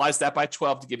multiplies that by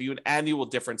 12 to give you an annual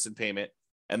difference in payment.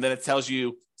 And then it tells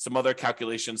you some other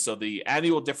calculations. So the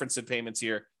annual difference in payments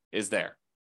here is there.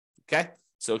 Okay.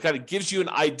 So it kind of gives you an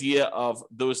idea of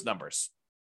those numbers.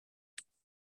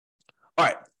 All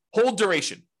right. Hold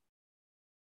duration.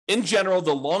 In general,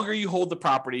 the longer you hold the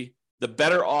property, the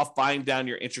better off buying down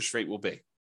your interest rate will be.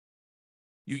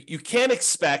 You can't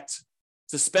expect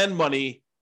to spend money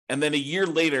and then a year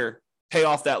later pay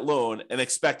off that loan and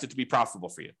expect it to be profitable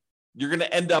for you. You're going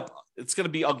to end up, it's going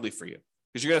to be ugly for you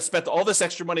because you're going to spend all this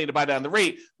extra money to buy down the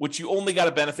rate, which you only got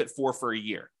a benefit for a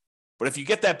year. But if you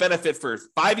get that benefit for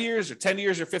 5 years or 10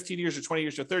 years or 15 years or 20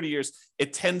 years or 30 years,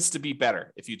 it tends to be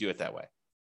better if you do it that way.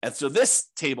 And so this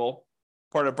table,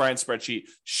 part of Brian's spreadsheet,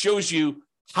 shows you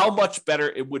how much better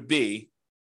it would be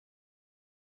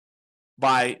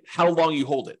by how long you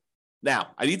hold it.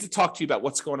 Now, I need to talk to you about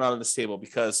what's going on in this table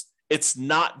because it's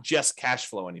not just cash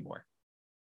flow anymore.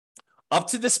 Up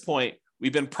to this point,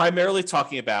 we've been primarily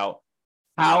talking about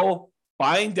how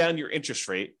buying down your interest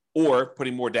rate or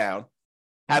putting more down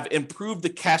have improved the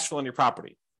cash flow on your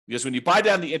property. Because when you buy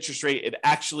down the interest rate, it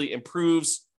actually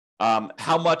improves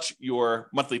how much your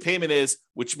monthly payment is,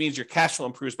 which means your cash flow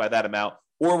improves by that amount.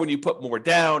 Or when you put more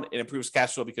down, it improves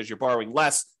cash flow because you're borrowing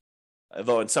less,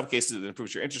 although in some cases it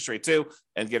improves your interest rate too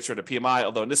and gets rid of PMI.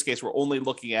 Although in this case, we're only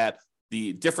looking at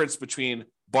the difference between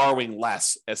borrowing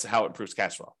less as to how it improves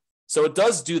cash flow. So it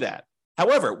does do that.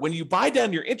 However, when you buy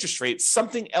down your interest rate,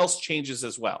 something else changes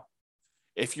as well.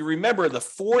 If you remember the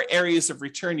 4 areas of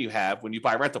return you have when you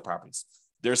buy rental properties,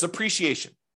 there's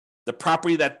appreciation. The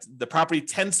property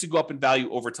tends to go up in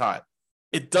value over time.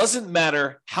 It doesn't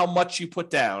matter how much you put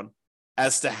down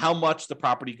as to how much the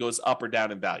property goes up or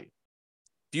down in value.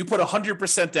 If you put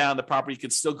 100% down, the property can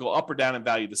still go up or down in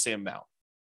value the same amount.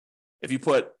 If you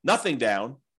put nothing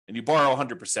down and you borrow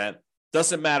 100%,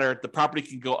 doesn't matter, the property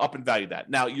can go up in value that.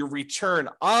 Now, your return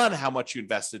on how much you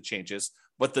invested changes,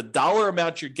 but the dollar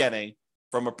amount you're getting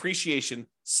from appreciation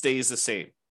stays the same.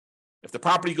 If the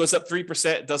property goes up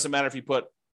 3%, it doesn't matter if you put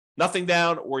nothing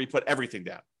down or you put everything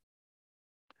down.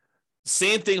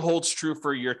 Same thing holds true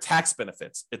for your tax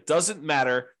benefits. It doesn't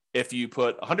matter if you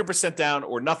put 100% down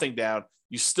or nothing down,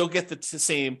 you still get the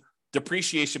same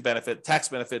depreciation benefit, tax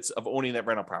benefits of owning that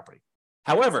rental property.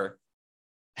 However,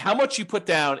 how much you put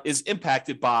down is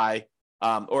impacted by,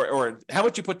 or how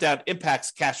much you put down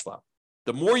impacts cash flow.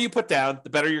 The more you put down, the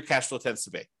better your cash flow tends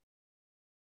to be.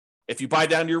 If you buy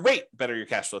down your rate, the better your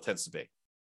cash flow tends to be.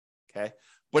 Okay.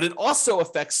 But it also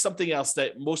affects something else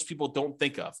that most people don't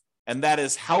think of, and that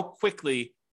is how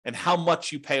quickly and how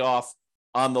much you pay off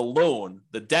on the loan,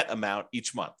 the debt amount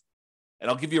each month. And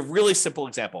I'll give you a really simple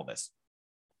example of this.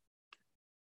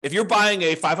 If you're buying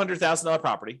a $500,000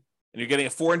 property and you're getting a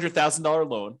 $400,000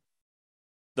 loan,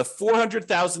 the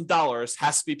 $400,000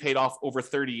 has to be paid off over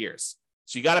 30 years.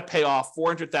 So you got to pay off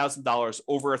 $400,000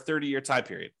 over a 30-year time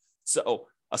period. So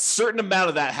a certain amount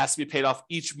of that has to be paid off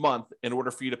each month in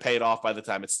order for you to pay it off by the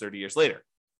time it's 30 years later.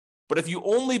 But if you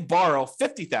only borrow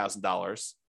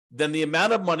 $50,000, then the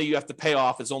amount of money you have to pay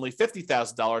off is only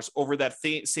 $50,000 over that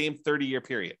same 30-year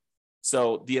period.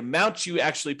 So the amount you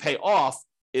actually pay off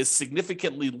is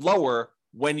significantly lower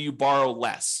when you borrow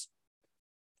less.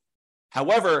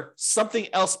 However, something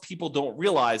else people don't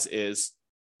realize is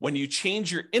when you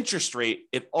change your interest rate,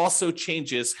 it also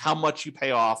changes how much you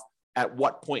pay off at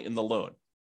what point in the loan.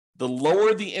 The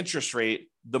lower the interest rate,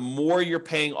 the more you're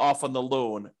paying off on the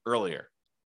loan earlier.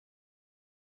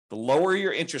 The lower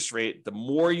your interest rate, the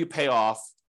more you pay off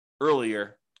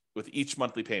earlier with each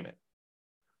monthly payment.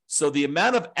 So the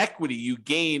amount of equity you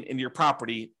gain in your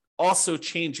property also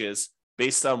changes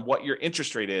based on what your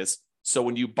interest rate is. So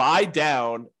when you buy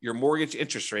down your mortgage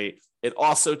interest rate, it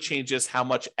also changes how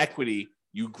much equity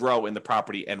you grow in the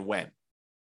property and when.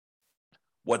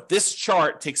 What this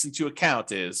chart takes into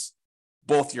account is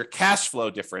both your cash flow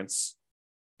difference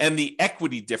and the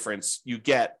equity difference you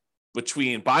get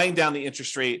between buying down the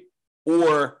interest rate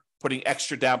or putting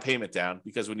extra down payment down,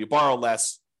 because when you borrow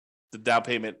less, the down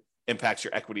payment impacts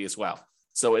your equity as well.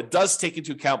 So it does take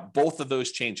into account both of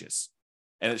those changes,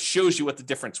 and it shows you what the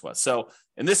difference was. So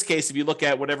in this case, if you look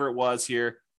at whatever it was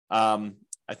here, I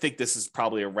think this is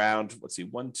probably around,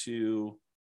 1, 2,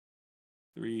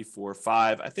 3, 4,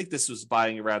 5. I think this was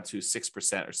buying around to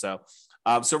 6% or so.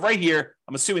 So right here,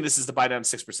 I'm assuming this is the buy down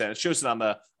 6%. It shows it on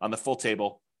the full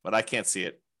table, but I can't see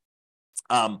it.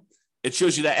 It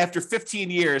shows you that after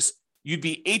 15 years, you'd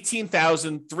be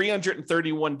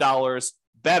 $18,331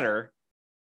 better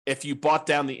if you bought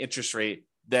down the interest rate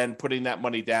than putting that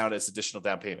money down as additional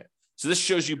down payment. So this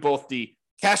shows you both the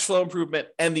cash flow improvement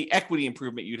and the equity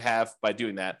improvement you'd have by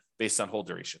doing that based on hold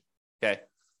duration. Okay.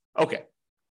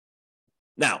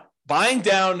 Now, buying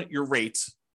down your rate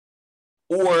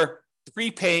or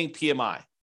prepaying PMI.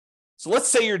 So let's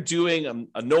say you're doing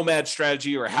a nomad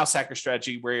strategy or a house hacker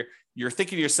strategy where you're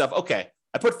thinking to yourself, okay,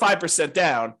 I put 5%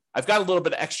 down. I've got a little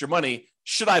bit of extra money.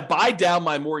 Should I buy down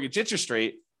my mortgage interest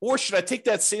rate, or should I take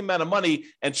that same amount of money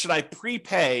and should I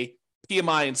prepay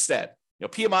PMI instead?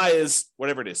 PMI is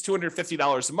whatever it is,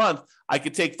 $250 a month. I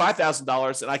could take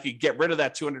 $5,000 and I could get rid of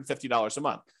that $250 a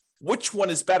month. Which one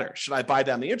is better? Should I buy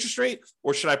down the interest rate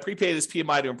or should I prepay this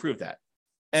PMI to improve that?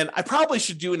 And I probably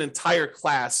should do an entire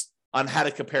class on how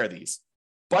to compare these.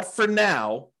 But for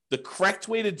now, the correct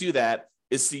way to do that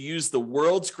is to use the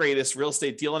world's greatest real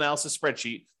estate deal analysis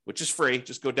spreadsheet, which is free.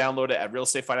 Just go download it at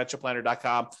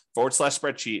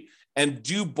realestatefinancialplanner.com/spreadsheet and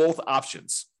do both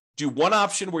options. Do one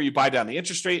option where you buy down the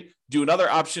interest rate, do another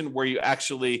option where you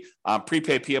actually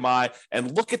prepay PMI,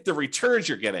 and look at the returns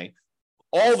you're getting,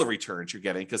 all the returns you're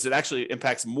getting, because it actually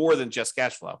impacts more than just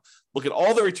cash flow. Look at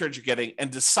all the returns you're getting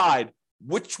and decide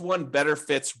which one better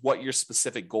fits what your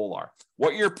specific goal are,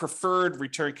 what your preferred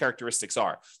return characteristics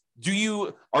are.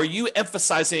 Are you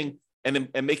emphasizing and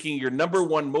making your number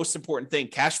one most important thing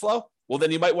cash flow? Well,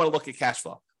 then you might want to look at cash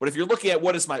flow. But if you're looking at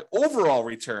what is my overall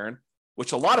return,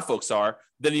 which a lot of folks are,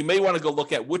 then you may want to go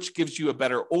look at which gives you a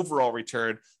better overall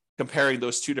return comparing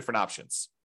those two different options.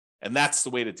 And that's the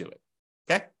way to do it.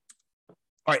 Okay.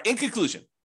 All right, in conclusion,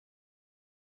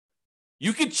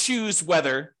 you can choose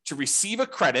whether to receive a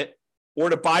credit or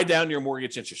to buy down your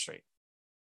mortgage interest rate.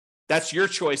 That's your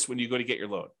choice when you go to get your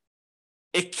loan.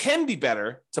 It can be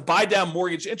better to buy down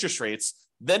mortgage interest rates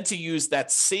than to use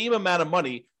that same amount of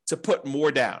money to put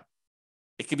more down.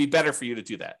 It can be better for you to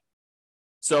do that.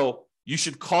 So you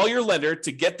should call your lender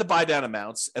to get the buy down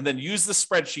amounts and then use the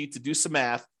spreadsheet to do some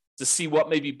math to see what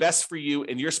may be best for you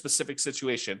in your specific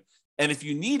situation. And if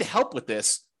you need help with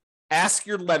this, ask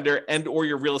your lender and or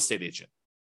your real estate agent.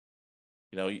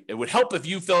 You know, it would help if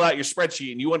you fill out your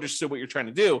spreadsheet and you understood what you're trying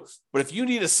to do. But if you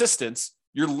need assistance,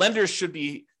 your lenders should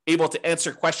be able to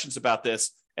answer questions about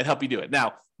this and help you do it.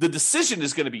 Now, the decision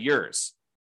is going to be yours.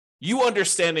 You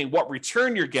understanding what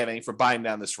return you're getting for buying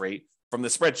down this rate from the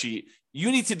spreadsheet,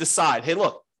 you need to decide, hey,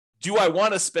 look, do I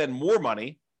want to spend more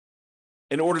money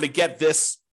in order to get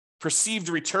this perceived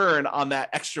return on that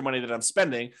extra money that I'm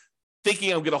spending,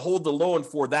 thinking I'm going to hold the loan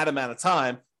for that amount of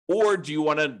time? Or do you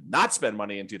want to not spend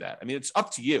money and do that? I mean, it's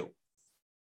up to you.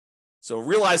 So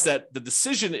realize that the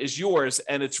decision is yours,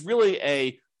 and it's really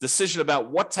a decision about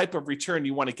what type of return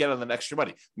you want to get on that extra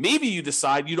money. Maybe you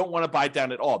decide you don't want to buy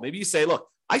down at all. Maybe you say, look,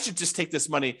 I should just take this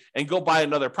money and go buy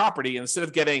another property. And instead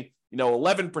of getting,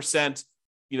 11%,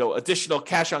 additional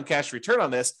cash on cash return on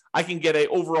this, I can get a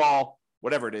overall,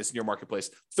 whatever it is in your marketplace,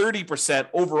 30%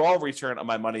 overall return on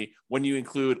my money when you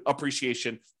include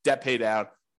appreciation, debt pay down,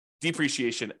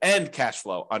 depreciation, and cash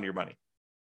flow on your money.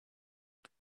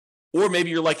 Or maybe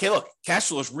you're like, hey, look, cash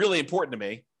flow is really important to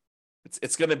me.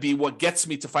 It's going to be what gets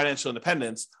me to financial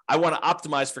independence. I want to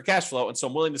optimize for cash flow. And so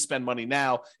I'm willing to spend money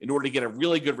now in order to get a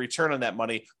really good return on that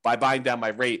money by buying down my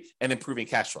rate and improving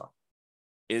cash flow.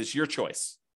 It is your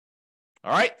choice.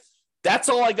 All right. That's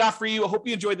all I got for you. I hope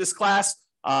you enjoyed this class.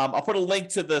 I'll put a link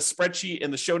to the spreadsheet in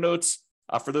the show notes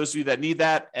for those of you that need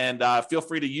that. And feel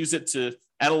free to use it to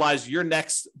analyze your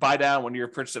next buy down when you're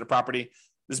purchasing a property.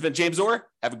 This has been James Orr.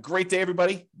 Have a great day,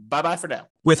 everybody. Bye-bye for now.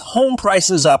 With home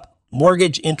prices up,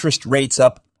 mortgage interest rates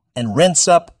up, and rents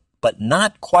up, but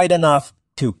not quite enough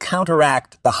to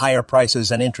counteract the higher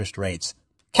prices and interest rates,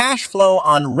 cash flow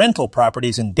on rental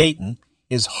properties in Dayton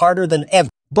is harder than ever.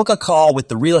 Book a call with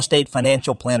the Real Estate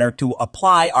Financial Planner to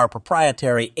apply our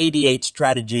proprietary 88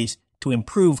 strategies to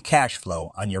improve cash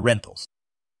flow on your rentals.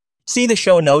 See the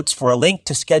show notes for a link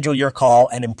to schedule your call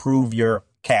and improve your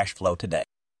cash flow today.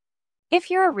 If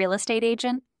you're a real estate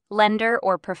agent, lender,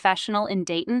 or professional in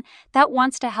Dayton that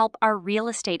wants to help our real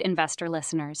estate investor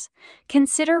listeners,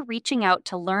 consider reaching out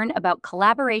to learn about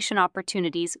collaboration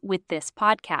opportunities with this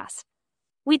podcast.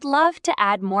 We'd love to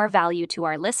add more value to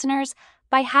our listeners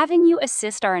by having you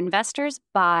assist our investors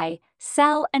buy,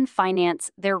 sell, and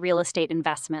finance their real estate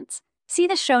investments. See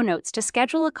the show notes to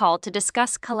schedule a call to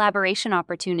discuss collaboration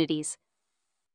opportunities.